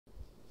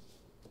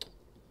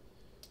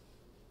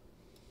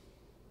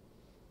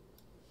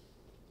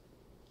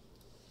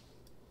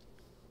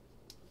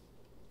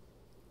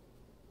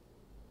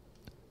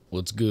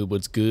What's good?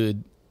 What's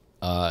good?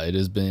 It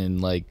has been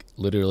like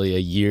literally a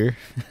year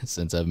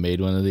since I've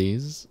made one of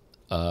these.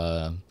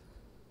 Uh,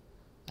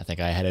 I think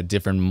I had a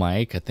different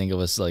mic. I think I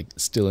was like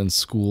still in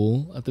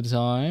school at the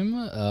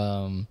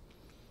time.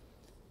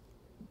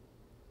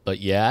 But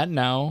yeah,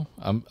 now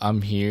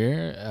I'm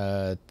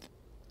here.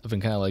 I've been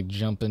kind of like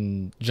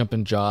jumping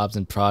jobs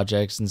and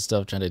projects and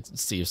stuff, trying to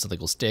see if something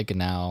will stick. And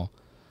now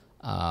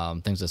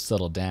things have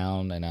settled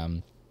down, and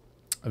I'm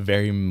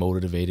very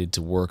motivated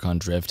to work on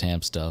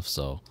Drevtam stuff.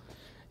 So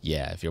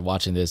yeah, if you're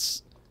watching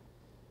this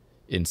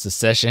in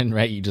succession,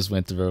 right, you just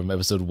went through from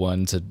episode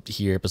 1 to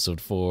here, episode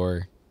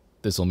 4.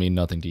 This will mean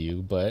nothing to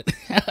you, but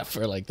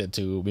for like the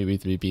 2, maybe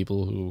 3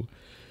 people who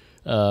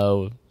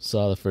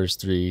saw the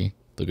first 3,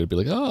 they're gonna be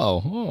like,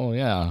 oh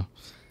yeah.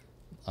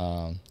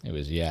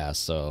 Anyways, yeah.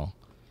 So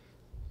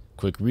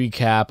quick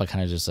recap. I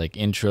kind of just like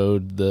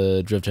introed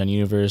the Drevtam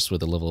universe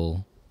with the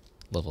level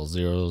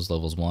zeros,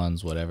 levels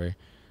ones, whatever.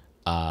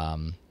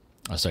 Oh,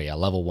 sorry, yeah,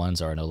 level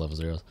ones are no level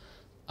zeros.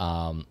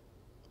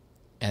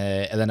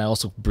 And then I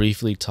also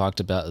briefly talked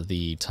about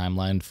the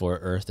timeline for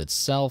Earth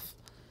itself.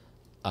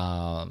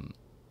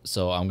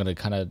 So I'm gonna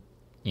kind of,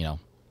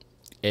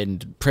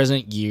 in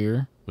present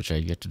year, which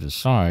I get to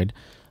decide,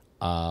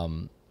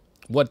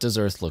 what does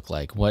Earth look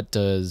like? What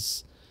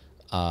does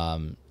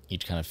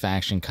each kind of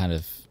faction kind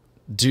of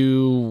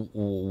do?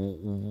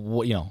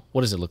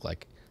 What does it look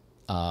like?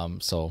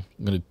 So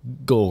I'm gonna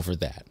go over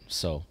that.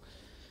 So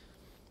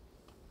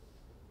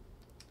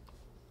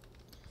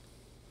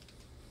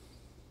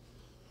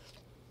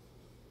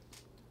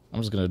I'm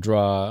just gonna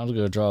draw a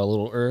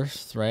little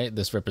Earth, right?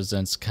 This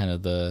represents kind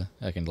of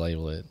I can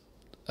label it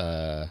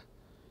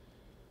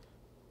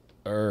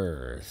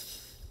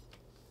Earth,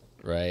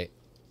 right?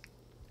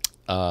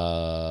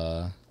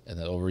 And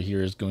then over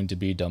here is going to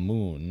be the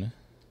moon.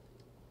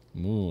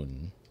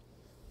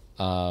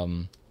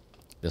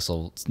 This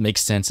will make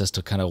sense as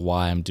to kind of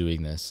why I'm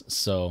doing this.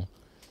 So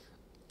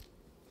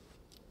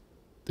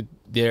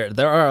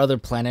there are other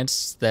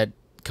planets that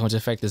come into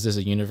effect. This is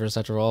a universe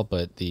after all,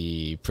 but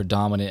the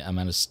predominant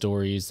amount of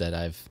stories that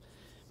I've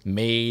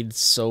made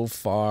so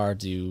far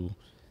do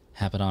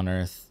happen on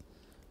Earth.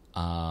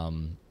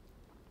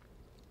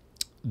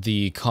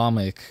 The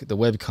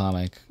web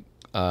comic,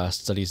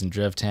 Studies in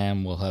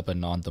Drevtam, will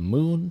happen on the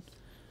moon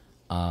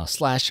 / Earth.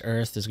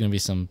 There's going to be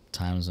some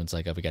times when it's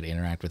like, oh, we got to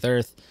interact with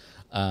Earth.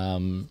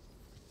 Yeah,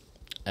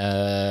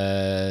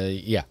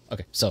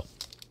 okay, so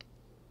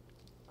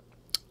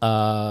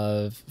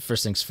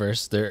first things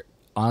first, they're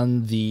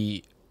on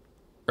the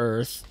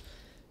Earth.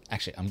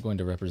 Actually, I'm going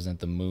to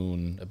represent the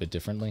moon a bit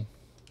differently.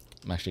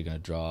 I'm actually going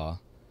to draw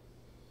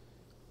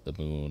the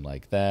moon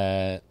like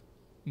that,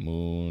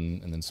 moon,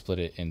 and then split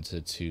it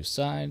into 2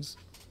 sides.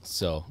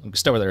 So I'm going to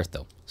start with Earth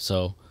though.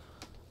 So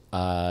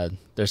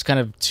there's kind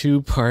of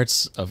 2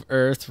 parts of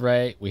Earth,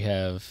 right? We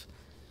have,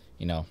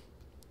 the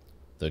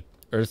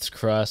Earth's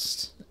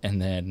crust, and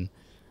then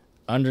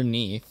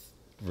underneath,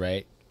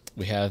 right,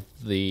 we have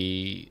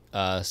the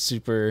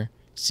super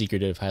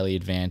secretive, highly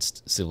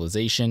advanced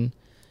civilization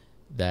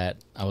that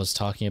I was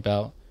talking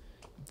about.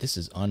 This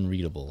is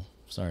unreadable.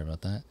 Sorry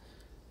about that.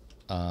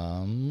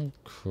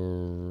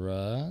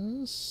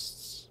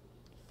 Crust.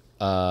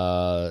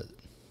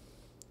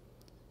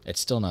 It's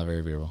still not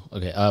very readable.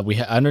 Okay.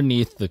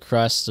 Underneath the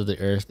crust of the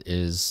Earth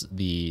is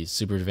the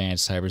super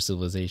advanced cyber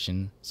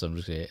civilization. So I'm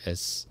just gonna say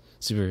it's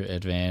super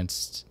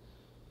advanced.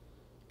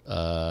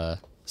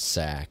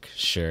 SAC.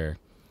 Sure.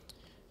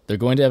 They're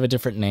going to have a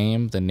different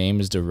name. The name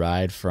is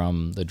derived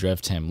from the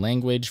Drevtam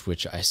language,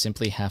 which I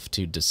simply have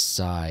to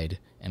decide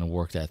and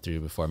work that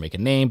through before I make a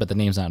name, but the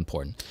name's not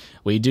important.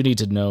 What you do need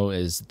to know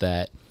is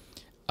that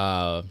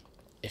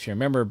if you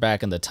remember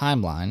back in the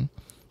timeline,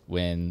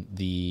 when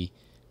the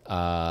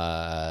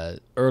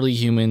early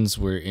humans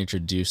were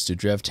introduced to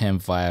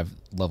Drevtam via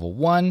level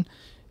 1,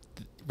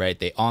 right,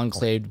 they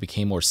enclaved,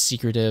 became more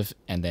secretive,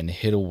 and then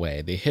hid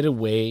away. They hid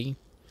away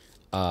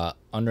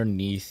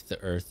underneath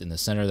the Earth, in the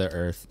center of the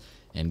Earth,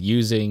 and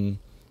using,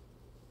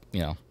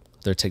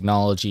 their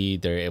technology,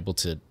 they're able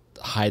to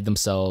hide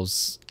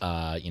themselves,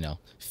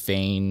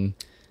 feign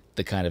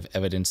the kind of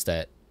evidence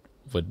that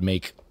would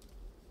make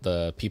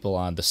the people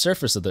on the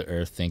surface of the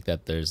Earth think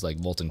that there's like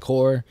molten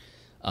core,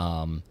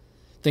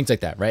 things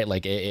like that, right?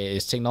 Like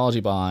it's technology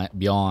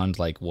beyond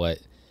like what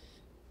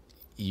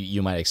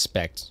you might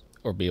expect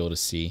or be able to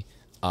see.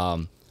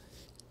 And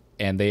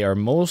they are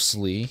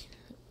mostly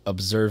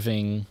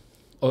observing.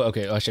 Oh,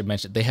 okay. I should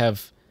mention they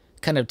have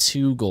kind of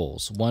 2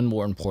 goals, one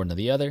more important than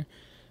the other.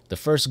 The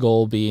first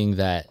goal being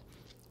that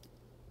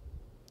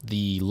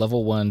the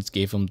level 1s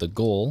gave them the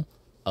goal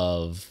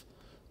of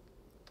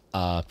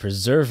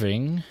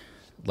preserving,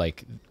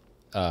 like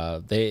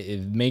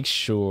they make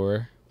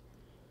sure,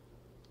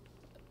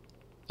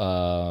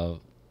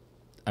 I'm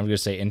gonna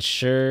say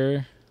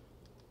ensure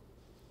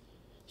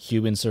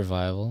human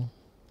survival.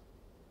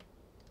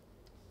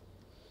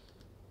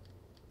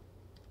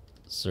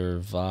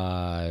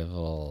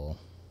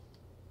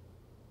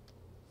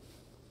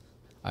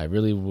 I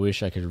really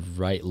wish I could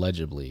write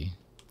legibly.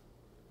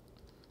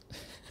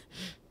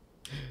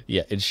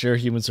 Yeah, ensure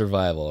human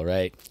survival,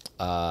 right?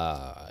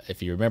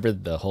 If you remember,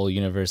 the whole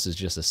universe is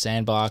just a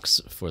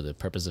sandbox for the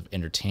purpose of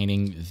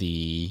entertaining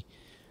the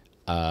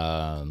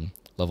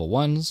level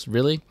ones,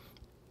 really.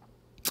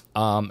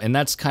 And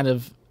that's kind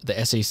of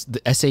the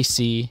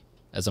SAC,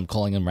 as I'm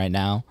calling them right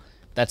now.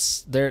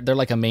 They're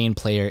like a main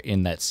player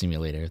in that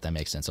simulator, if that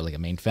makes sense. They're like a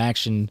main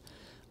faction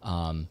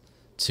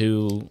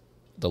to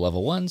the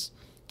level ones,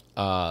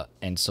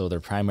 and so their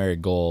primary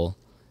goal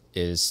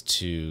is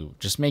to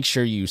just make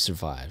sure you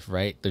survive,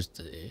 right? There's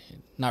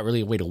not really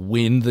a way to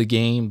win the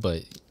game,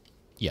 but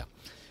yeah.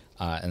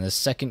 And the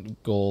second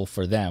goal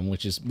for them,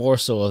 which is more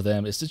so of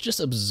them, is to just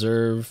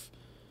observe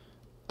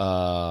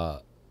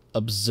and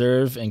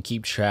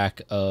keep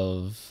track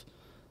of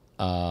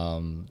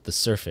the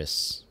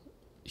surface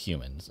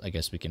humans, I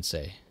guess we can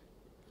say.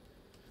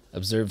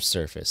 Observe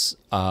surface.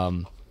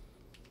 Once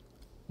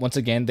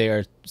again, they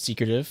are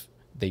secretive.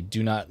 They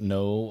do not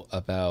know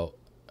about,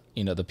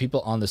 the people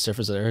on the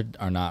surface of the earth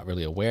are not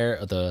really aware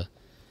of the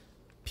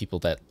people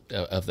that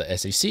of the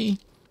SAC.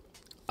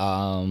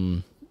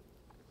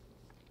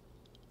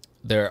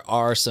 There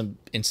are some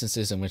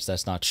instances in which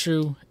that's not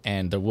true,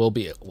 and there will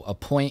be a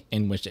point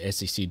in which the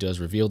SEC does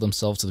reveal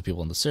themselves to the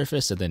people on the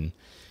surface, and then,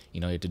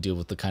 you have to deal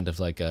with the kind of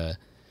like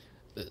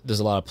there's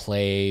a lot of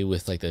play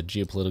with like the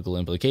geopolitical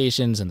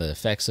implications and the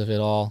effects of it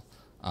all.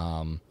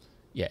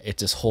 Yeah,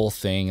 it's this whole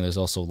thing, and there's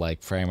also like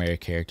primary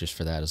characters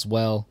for that as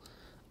well.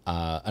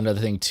 Another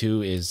thing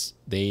too is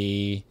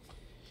they,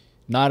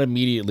 not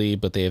immediately,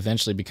 but they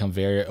eventually become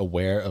very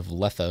aware of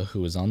Letha,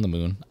 who is on the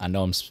moon. I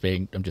know I'm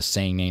just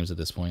saying names at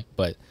this point,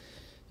 but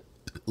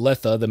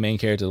Letha, the main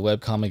character of the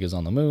webcomic, is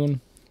on the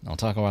moon. I'll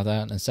talk about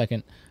that in a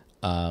second.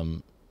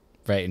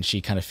 Right, and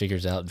she kind of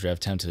figures out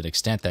Drevtam to an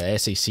extent that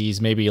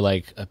SAC's maybe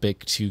like a bit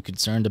too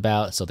concerned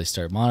about, so they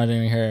start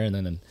monitoring her, and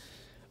then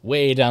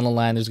way down the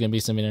line there's going to be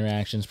some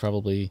interactions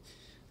probably.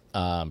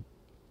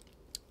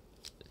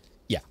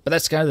 Yeah, but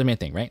that's kind of the main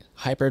thing, right?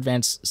 Hyper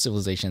advanced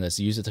civilization that's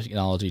used the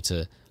technology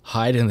to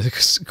hide in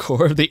the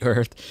core of the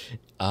earth,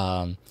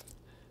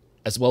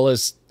 as well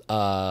as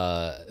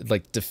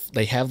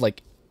they have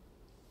like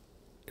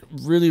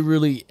really,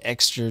 really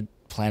extra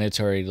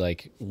planetary,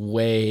 like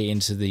way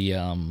into the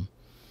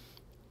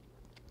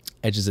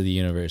edges of the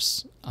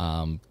universe,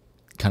 kind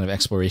of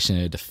exploration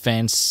and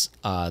defense.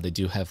 They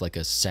do have like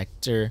a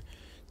sector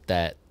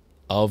that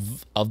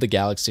of the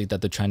galaxy that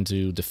they're trying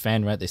to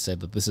defend, right? They said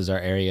that this is our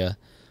area.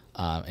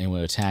 Anyone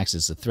who attacks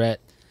is a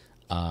threat.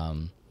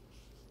 And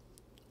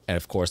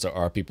of course there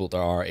are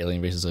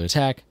alien races that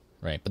attack,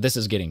 right? But this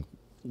is getting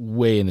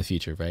way in the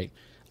future, right?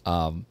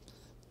 In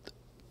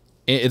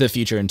the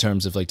future in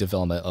terms of like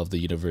development of the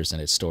universe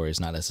and its stories,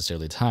 not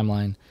necessarily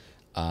timeline.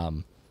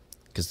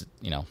 Because,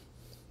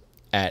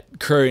 at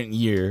current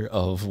year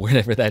of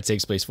whenever that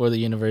takes place for the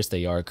universe,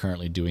 they are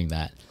currently doing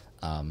that.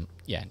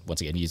 Yeah,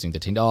 once again, using the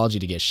technology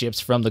to get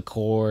ships from the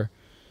core,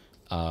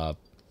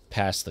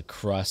 past the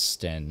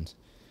crust, and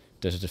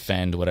to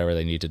defend whatever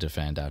they need to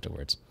defend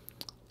afterwards.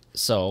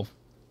 So,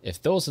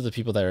 if those are the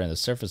people that are in the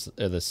surface,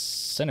 or the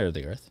center of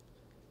the Earth,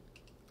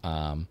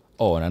 and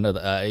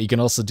another, you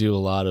can also do a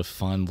lot of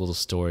fun little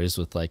stories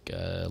with like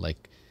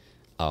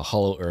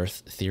Hollow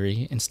Earth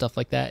theory and stuff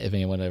like that. If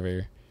anyone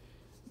ever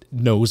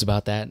knows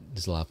about that,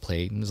 there's a lot of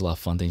play, and there's a lot of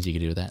fun things you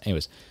can do with that.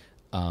 Anyways,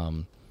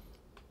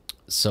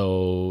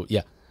 so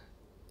yeah,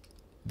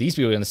 these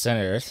people in the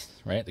center of the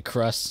Earth, right? The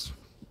crust.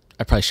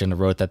 I probably shouldn't have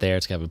wrote that there.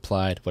 It's kind of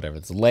implied. Whatever.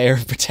 There's a layer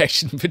of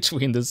protection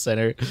between the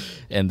center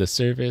and the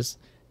surface.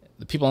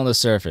 The people on the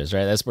surface,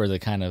 right? That's where the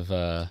kind of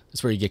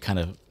that's where you get kind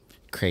of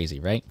crazy,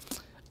 right?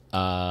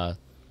 Yeah,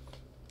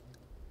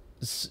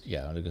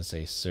 I'm gonna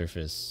say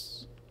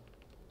surface.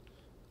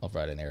 I'll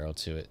write an arrow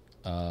to it.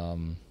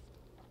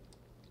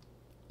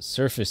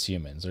 Surface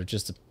humans, or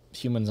just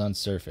humans on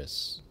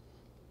surface.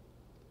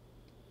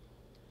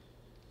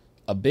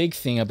 A big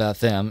thing about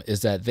them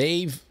is that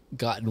they've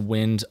gotten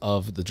wind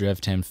of the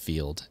Drevtam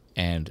field,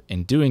 and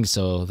in doing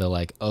so, they're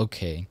like,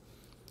 okay,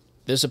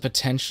 there's a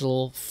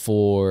potential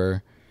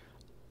for,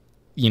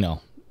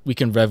 we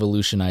can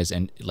revolutionize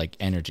like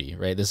energy,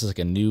 right? This is like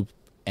a new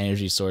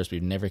energy source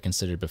we've never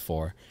considered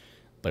before.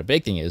 But a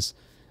big thing is,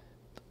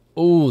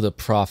 the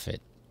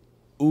profit.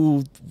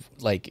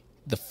 Like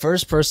the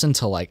first person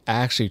to like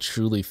actually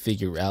truly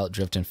figure out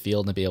Drevtam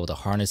field and be able to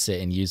harness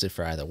it and use it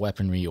for either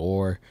weaponry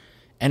or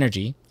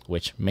energy,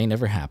 which may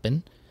never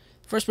happen.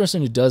 First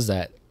person who does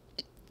that,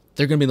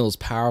 they're going to be the most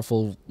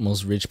powerful,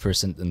 most rich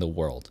person in the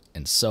world.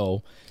 And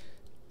so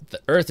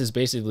the Earth is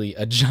basically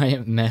a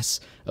giant mess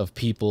of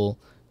people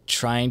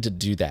trying to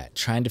do that,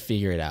 trying to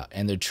figure it out.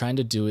 And they're trying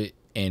to do it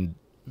in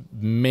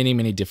many,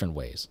 many different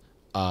ways.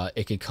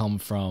 It could come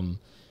from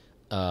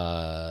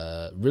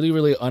really,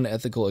 really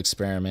unethical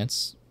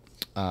experiments.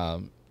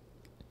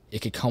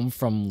 It could come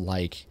from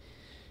like,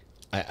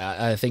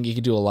 I think you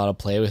could do a lot of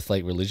play with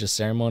like religious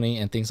ceremony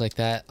and things like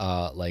that,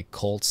 like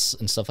cults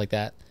and stuff like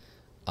that.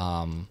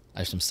 I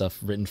have some stuff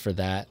written for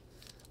that.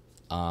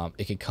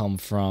 It could come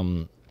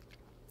from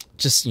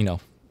just,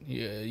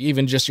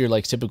 even just your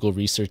like typical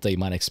research that you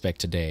might expect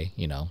today,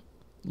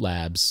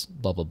 labs,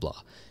 blah, blah,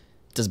 blah.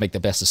 doesn't make the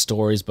best of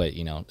stories, but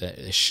you know,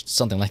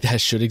 something like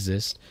that should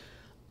exist.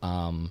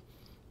 And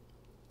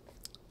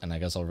I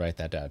guess I'll write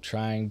that down.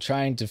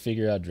 Trying to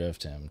figure out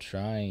Drevtam.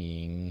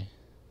 Trying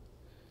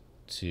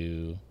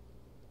to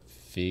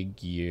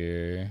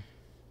figure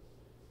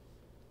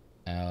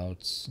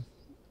out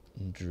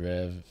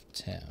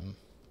Drevtam.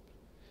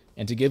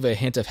 And to give a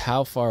hint of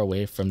how far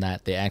away from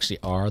that they actually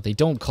are, they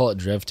don't call it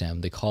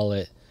Drevtam. They call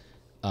it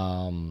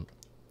the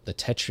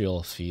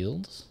Tetrial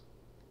Fields.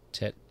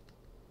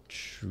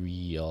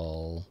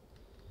 Tetrial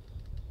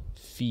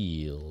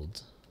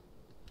Field.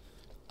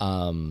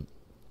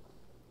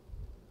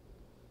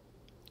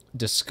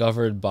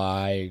 Discovered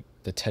by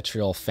the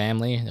Tetrial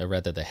family, or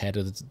rather the head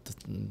of the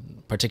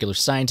particular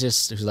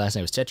scientist whose last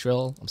name was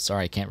Tetrial. I'm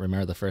sorry, I can't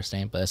remember the first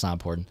name, but that's not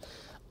important.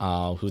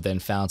 Who then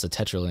founds the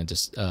Tetrial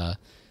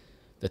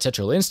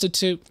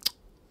Institute,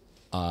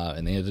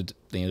 and they ended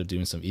up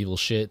doing some evil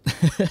shit.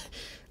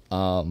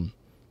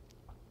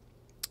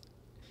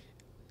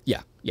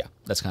 Yeah,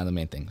 that's kind of the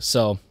main thing.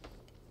 So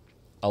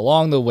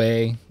along the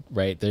way,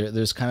 right,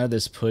 there's kind of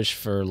this push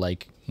for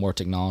like more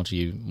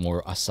technology,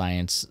 more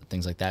science,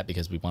 things like that,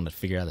 because we want to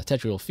figure out the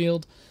Tetrial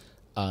Field.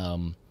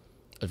 Or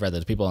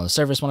rather, the people on the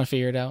surface want to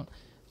figure it out.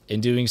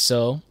 In doing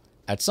so,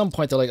 at some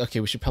point, they're like,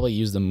 okay, we should probably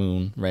use the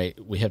moon, right?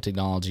 We have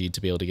technology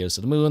to be able to get us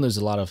to the moon. There's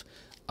a lot of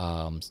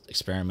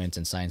experiments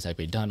and science that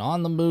can be done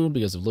on the moon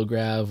because of low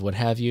grav, what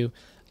have you.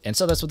 And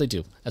so that's what they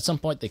do. At some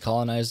point, they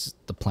colonize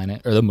the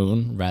planet, or the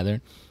moon,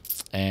 rather.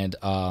 And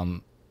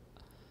the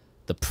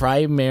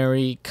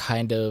primary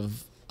kind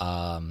of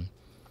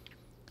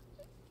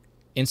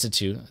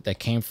institute that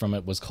came from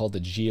it was called the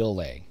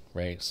GLA,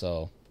 right?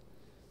 So,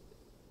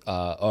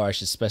 or I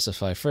should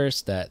specify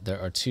first that there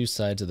are two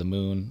sides of the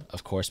moon,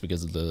 of course,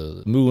 because of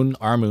the moon.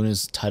 Our moon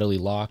is tidally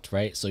locked,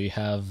 right? So you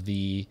have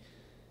the,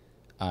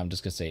 I'm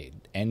just gonna say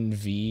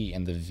NV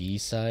and the V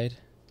side.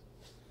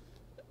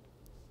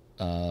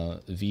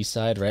 V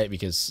side, right?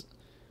 Because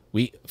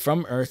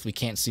from Earth we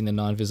can't see the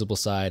non-visible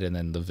side and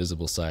then the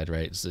visible side,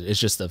 right? So it's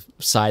just the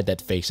side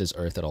that faces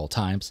Earth at all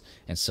times.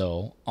 And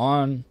so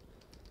on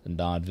the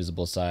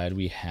non-visible side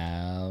we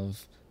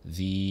have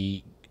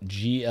the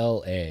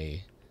GLA,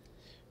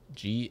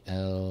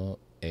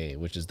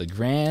 which is the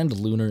Grand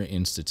Lunar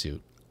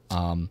Institute.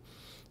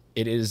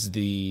 It is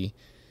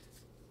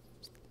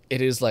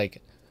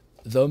like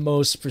the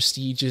most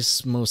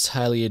prestigious, most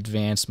highly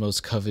advanced,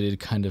 most coveted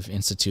kind of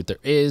institute there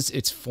is.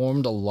 It's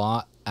formed a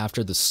lot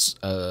after this,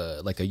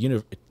 or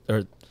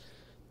the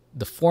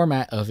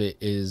format of it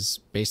is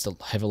based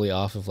heavily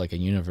off of like a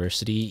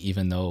university,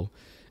 even though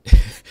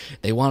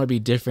they want to be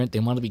different, they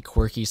want to be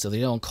quirky, so they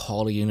don't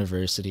call it a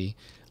university.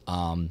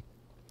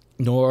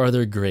 Nor are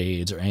there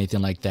grades or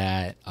anything like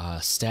that.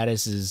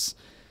 Status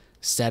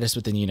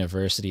within the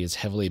university is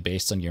heavily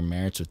based on your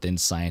merits within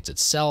science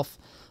itself.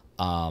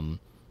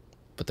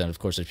 But then, of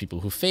course, there's people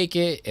who fake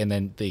it, and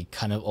then they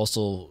kind of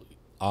also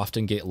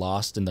often get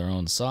lost in their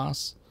own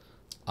sauce.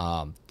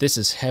 This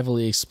is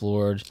heavily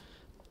explored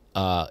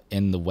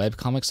in the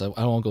webcomics.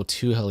 I won't go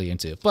too heavily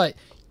into it, but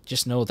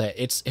just know that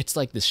it's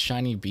like this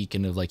shiny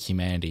beacon of like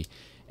humanity.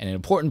 And an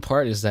important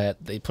part is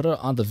that they put it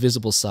on the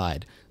visible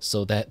side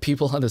so that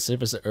people on the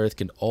surface of Earth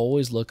can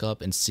always look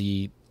up and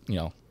see, you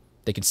know,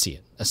 they can see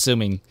it,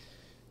 assuming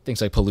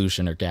things like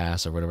pollution or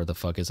gas or whatever the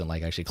fuck isn't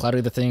like actually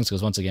clouding the things.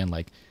 Because once again,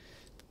 like,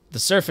 the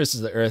surface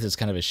of the Earth is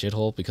kind of a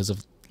shithole because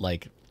of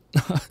like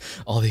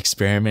all the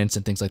experiments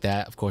and things like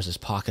that. Of course, there's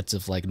pockets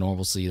of like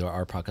normalcy. There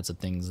are pockets of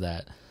things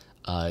that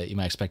you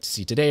might expect to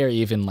see today, or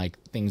even like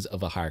things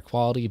of a higher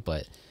quality,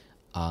 but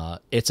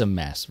it's a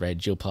mess, right?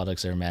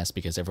 Geopolitics are a mess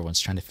because everyone's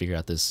trying to figure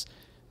out this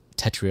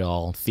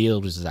Tetrial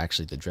Field, which is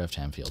actually the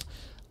Drevtam Field.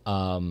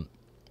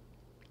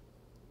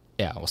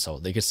 Yeah, so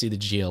they could see the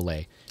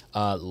GLA.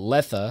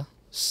 Letha,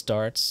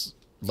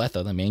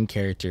 the main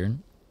character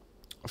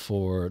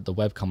for the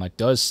webcomic,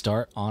 does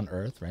start on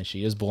Earth, right?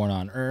 She is born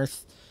on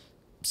Earth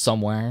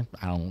somewhere.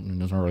 It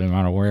doesn't really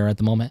matter where at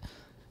the moment,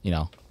 you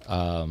know.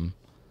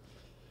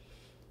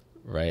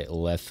 Right,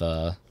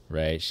 Letha,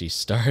 right? She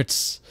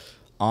starts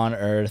on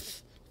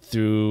Earth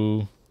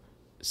through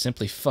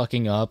simply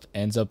fucking up,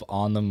 ends up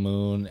on the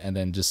moon, and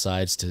then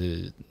decides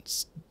to,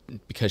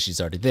 because she's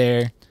already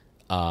there,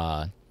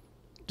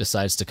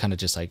 decides to kind of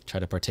just like try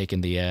to partake in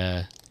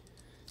the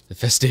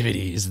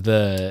festivities.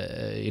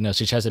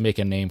 She tries to make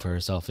a name for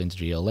herself in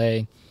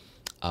GLA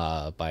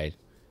by,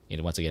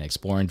 once again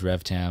exploring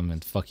Drevtam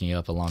and fucking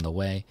up along the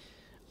way.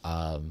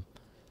 And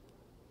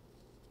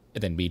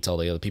then meets all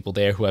the other people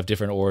there who have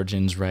different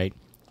origins, right?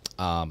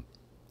 And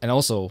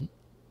also,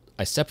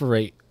 I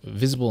separate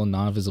visible and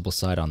non-visible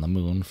side on the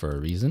moon for a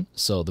reason.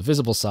 So the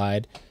visible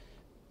side,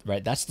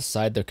 right, that's the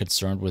side they're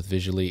concerned with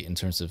visually in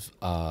terms of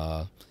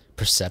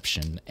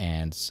perception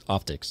and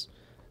optics.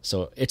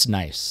 So it's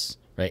nice,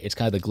 right? It's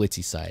kind of the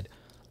glitzy side.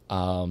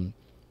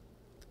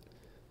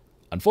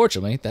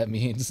 Unfortunately, that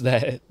means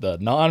that the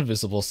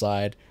non-visible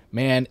side,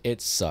 man,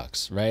 it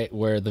sucks, right?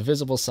 Where the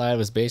visible side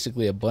was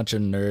basically a bunch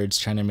of nerds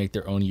trying to make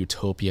their own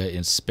utopia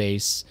in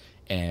space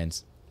and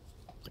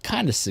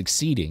kind of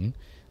succeeding.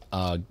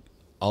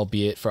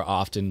 albeit for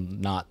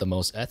often not the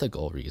most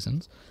ethical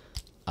reasons.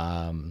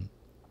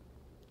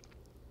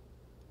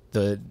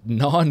 The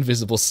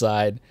non-visible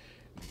side,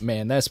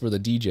 man, that's where the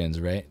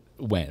degens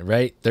went,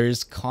 right?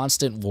 There's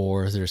constant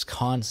wars, there's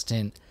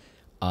constant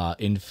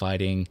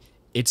infighting.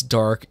 It's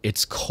dark,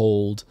 it's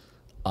cold.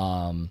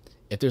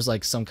 If there's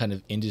like some kind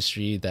of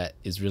industry that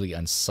is really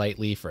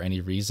unsightly for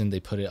any reason, they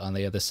put it on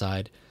the other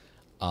side.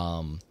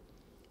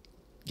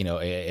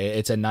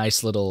 It's a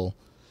nice little,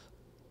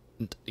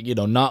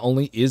 not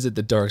only is it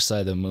the dark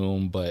side of the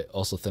moon, but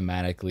also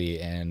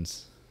thematically and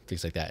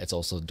things like that, it's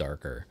also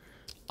darker.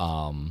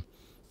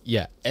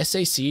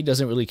 SAC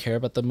doesn't really care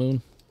about the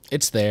moon.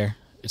 It's there.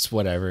 It's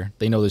whatever.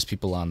 They know there's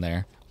people on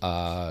there.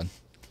 They're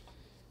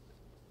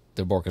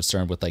more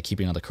concerned with like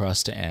keeping on the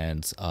crust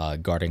and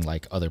guarding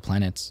like other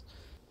planets.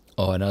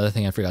 Oh, another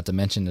thing I forgot to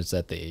mention is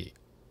that the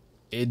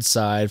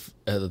inside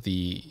of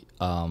the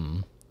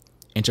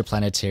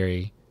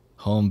interplanetary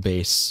home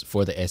base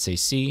for the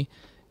SAC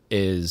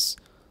is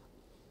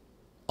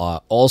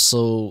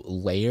also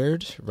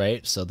layered,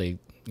 right? So they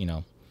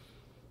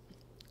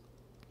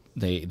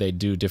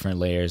do different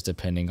layers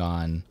depending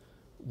on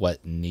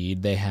what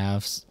need they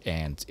have,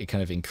 and it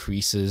kind of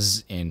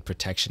increases in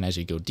protection as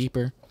you go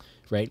deeper,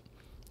 right?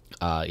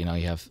 You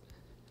have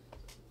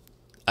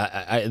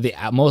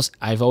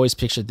I've always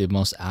pictured the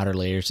most outer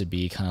layer to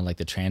be kind of like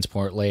the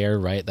transport layer,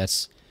 right?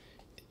 That's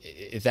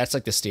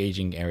like the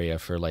staging area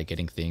for like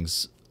getting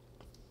things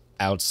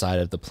outside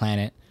of the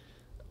planet,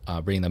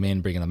 bringing them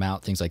in, bringing them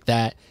out, things like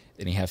that.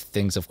 Then you have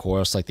things, of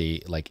course, like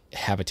the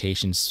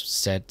habitation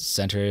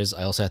centers.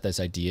 I also have this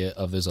idea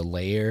of there's a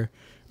layer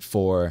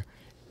for,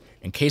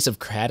 in case of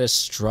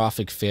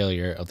catastrophic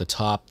failure of the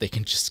top, they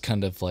can just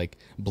kind of like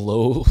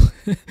blow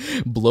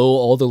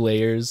all the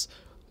layers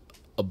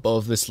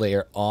above this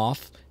layer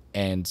off,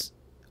 and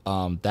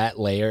that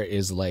layer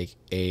is like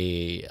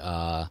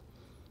a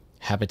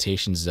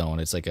habitation zone.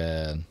 It's like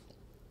a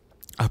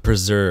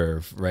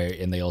preserve, right?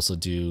 And they also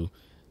do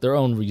their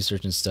own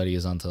research and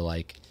studies onto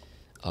like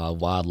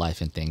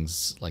wildlife and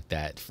things like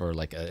that for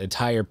like an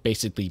entire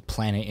basically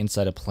planet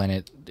inside a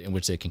planet, in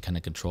which they can kind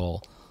of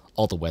control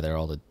all the weather,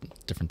 all the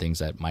different things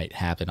that might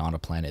happen on a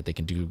planet. They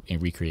can do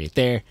and recreate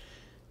there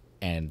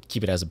and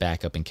keep it as a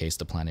backup in case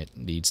the planet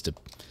needs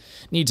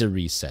a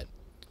reset.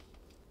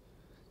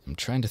 I'm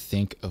trying to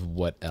think of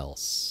what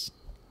else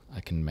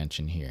I can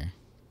mention here.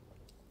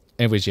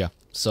 Anyways, yeah.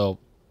 So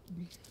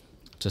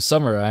to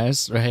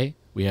summarize, right,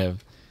 we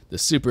have the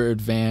super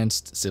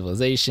advanced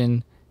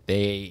civilization.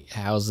 They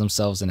house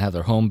themselves and have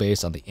their home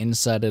base on the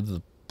inside of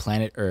the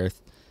planet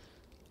Earth,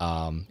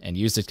 and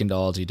use the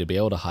technology to be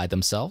able to hide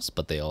themselves.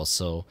 But they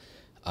also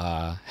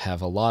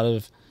have a lot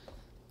of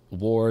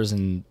wars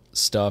and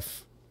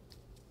stuff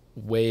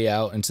way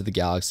out into the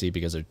galaxy,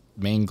 because their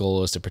main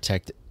goal is to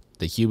protect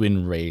the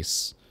human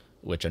race,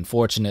 which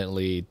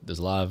unfortunately there's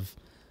a lot of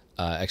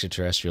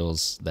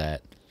extraterrestrials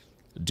that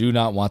do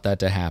not want that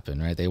to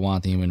happen, right? They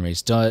want the human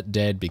race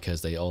dead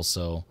because they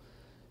also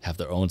have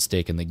their own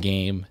stake in the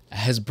game,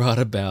 as brought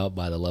about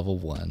by the level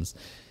ones.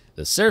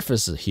 The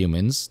surface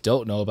humans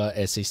don't know about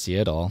SAC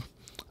at all,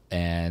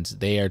 and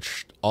they are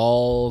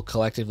all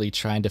collectively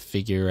trying to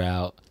figure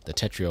out the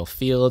tetrial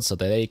field so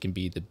that they can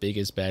be the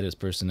biggest, baddest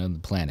person on the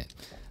planet.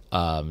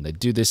 They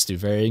do this through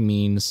varying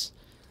means,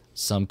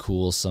 some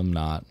cool, some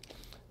not.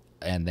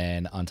 And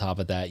then on top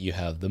of that, you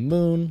have the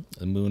moon.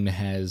 The moon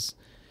has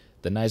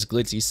the nice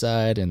glitzy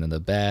side and then the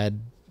bad,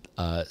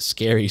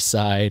 scary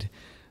side.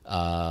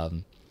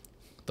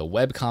 The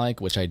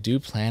webcomic, which I do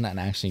plan on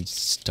actually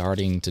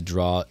starting to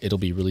draw, it'll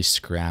be really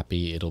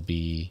scrappy. It'll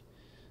be...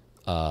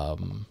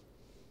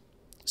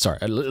 sorry,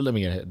 let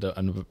me get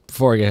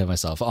before I get ahead of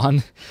myself.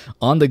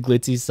 On the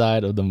glitzy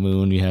side of the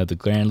moon, you have the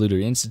Grand Lunar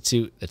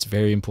Institute. That's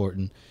very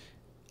important.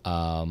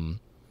 And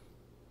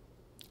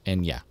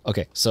yeah,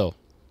 okay, so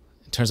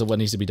in terms of what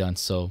needs to be done,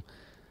 so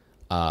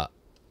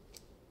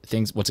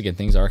things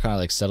are kind of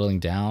like settling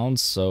down,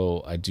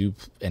 so I do,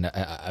 and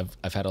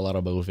I've had a lot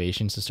of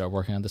motivations to start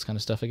working on this kind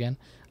of stuff again.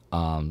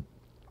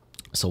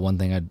 So one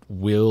thing I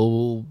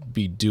will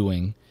be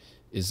doing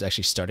is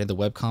actually starting the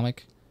webcomic,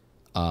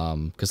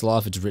 because a lot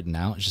of it's written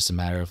out. It's just a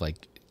matter of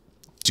like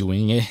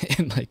doing it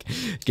and like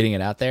getting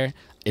it out there.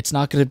 It's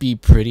not going to be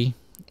pretty,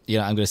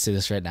 I'm going to say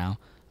this right now.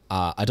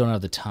 I don't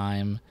have the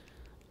time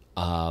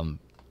or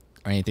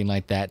anything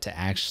like that to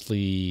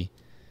actually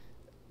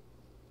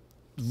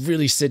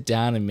really sit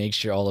down and make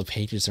sure all the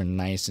pages are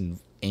nice and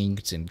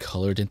inked and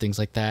colored and things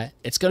like that.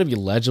 It's going to be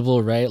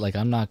legible, right? Like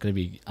I'm not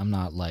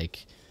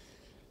like,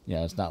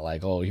 it's not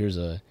like, oh, here's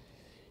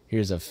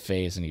a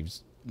face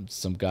and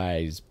some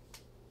guy's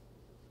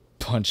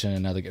punching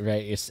another guy,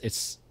 right?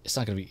 It's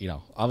not going to be,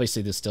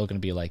 obviously there's still going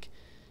to be like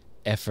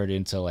effort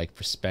into like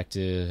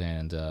perspective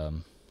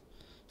and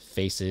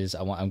faces.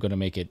 I'm going to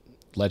make it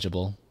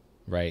legible,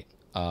 right?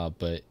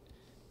 But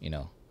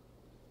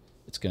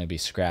it's going to be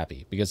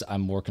scrappy because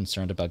I'm more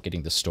concerned about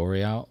getting the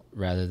story out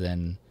rather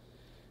than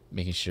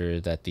making sure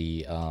that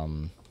the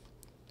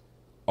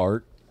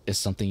art is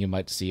something you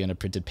might see on a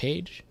printed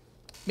page.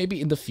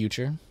 Maybe in the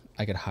future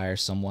I could hire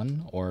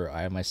someone, or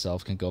I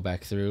myself can go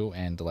back through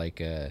and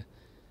like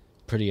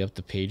pretty up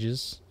the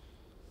pages.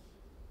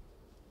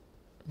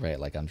 Right,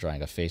 like I'm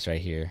drawing a face right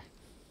here.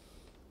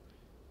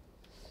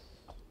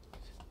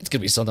 It's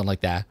gonna be something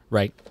like that,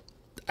 right?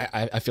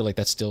 I feel like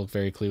that's still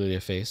very clearly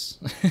a face.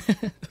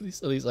 at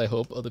least I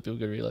hope other people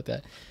can read like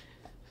that.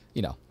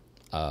 You know,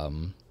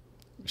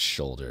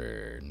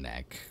 shoulder,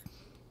 neck,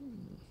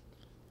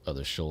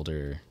 other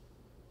shoulder,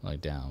 like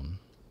down.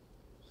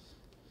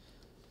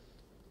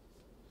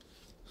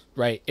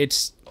 Right,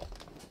 it's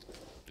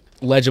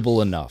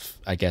legible enough,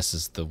 I guess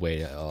is the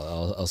way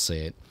I'll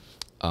say it.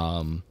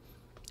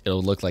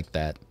 It'll look like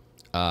that.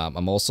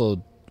 I'm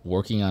also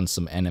working on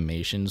some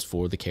animations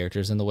for the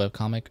characters in the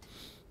webcomic.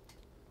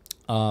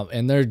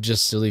 And they're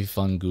just silly,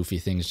 fun, goofy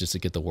things just to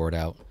get the word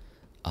out.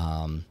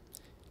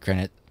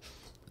 Granted,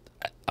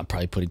 I'm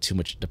probably putting too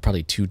much, they're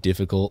probably too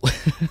difficult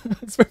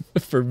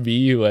for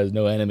me who has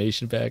no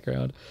animation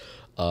background.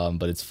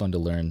 But it's fun to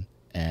learn,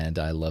 and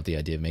I love the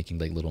idea of making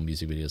like little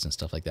music videos and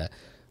stuff like that.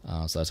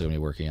 So that's what I'm gonna be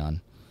working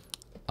on.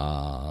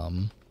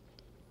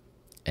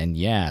 And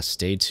yeah,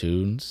 stay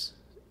tuned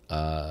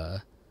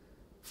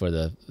for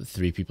the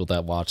 3 people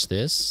that watch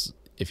this.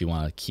 If you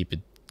want to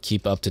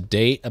keep up to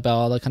date about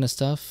all that kind of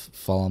stuff,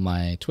 follow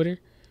my Twitter.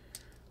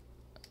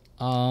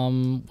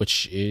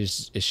 Which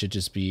is, it should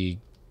just be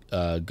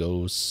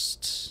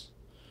ghost_vendor.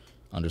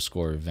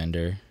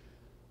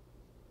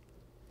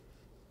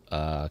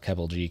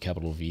 Capital G,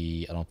 capital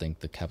V. I don't think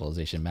the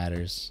capitalization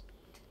matters.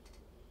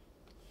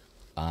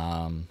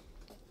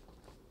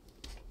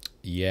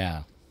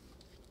 Yeah.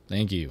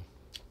 Thank you.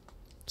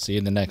 See you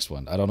in the next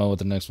one. I don't know what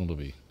the next one will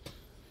be.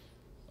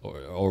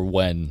 Or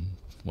when.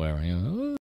 Where, you know.